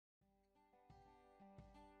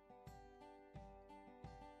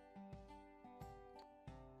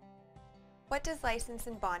What does licensed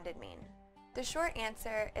and bonded mean? The short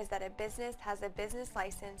answer is that a business has a business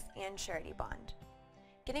license and surety bond.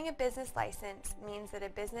 Getting a business license means that a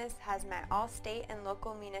business has met all state and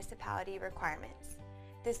local municipality requirements.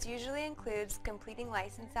 This usually includes completing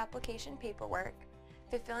license application paperwork,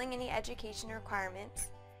 fulfilling any education requirements,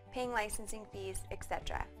 paying licensing fees,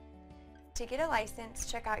 etc. To get a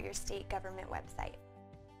license, check out your state government website.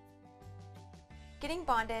 Getting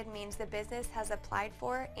bonded means the business has applied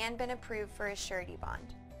for and been approved for a surety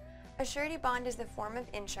bond. A surety bond is a form of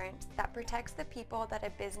insurance that protects the people that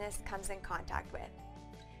a business comes in contact with.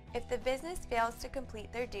 If the business fails to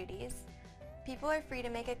complete their duties, people are free to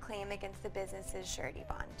make a claim against the business's surety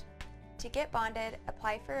bond. To get bonded,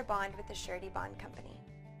 apply for a bond with a surety bond company.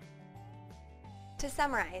 To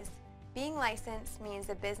summarize, being licensed means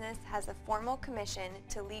a business has a formal commission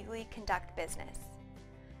to legally conduct business.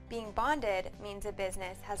 Being bonded means a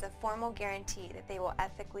business has a formal guarantee that they will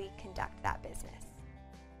ethically conduct that business.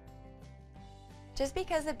 Just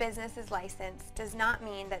because a business is licensed does not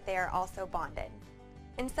mean that they are also bonded.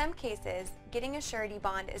 In some cases, getting a surety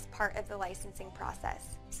bond is part of the licensing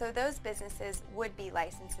process, so those businesses would be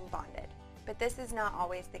licensed and bonded, but this is not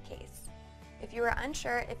always the case. If you are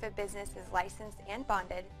unsure if a business is licensed and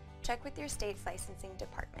bonded, check with your state's licensing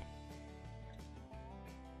department.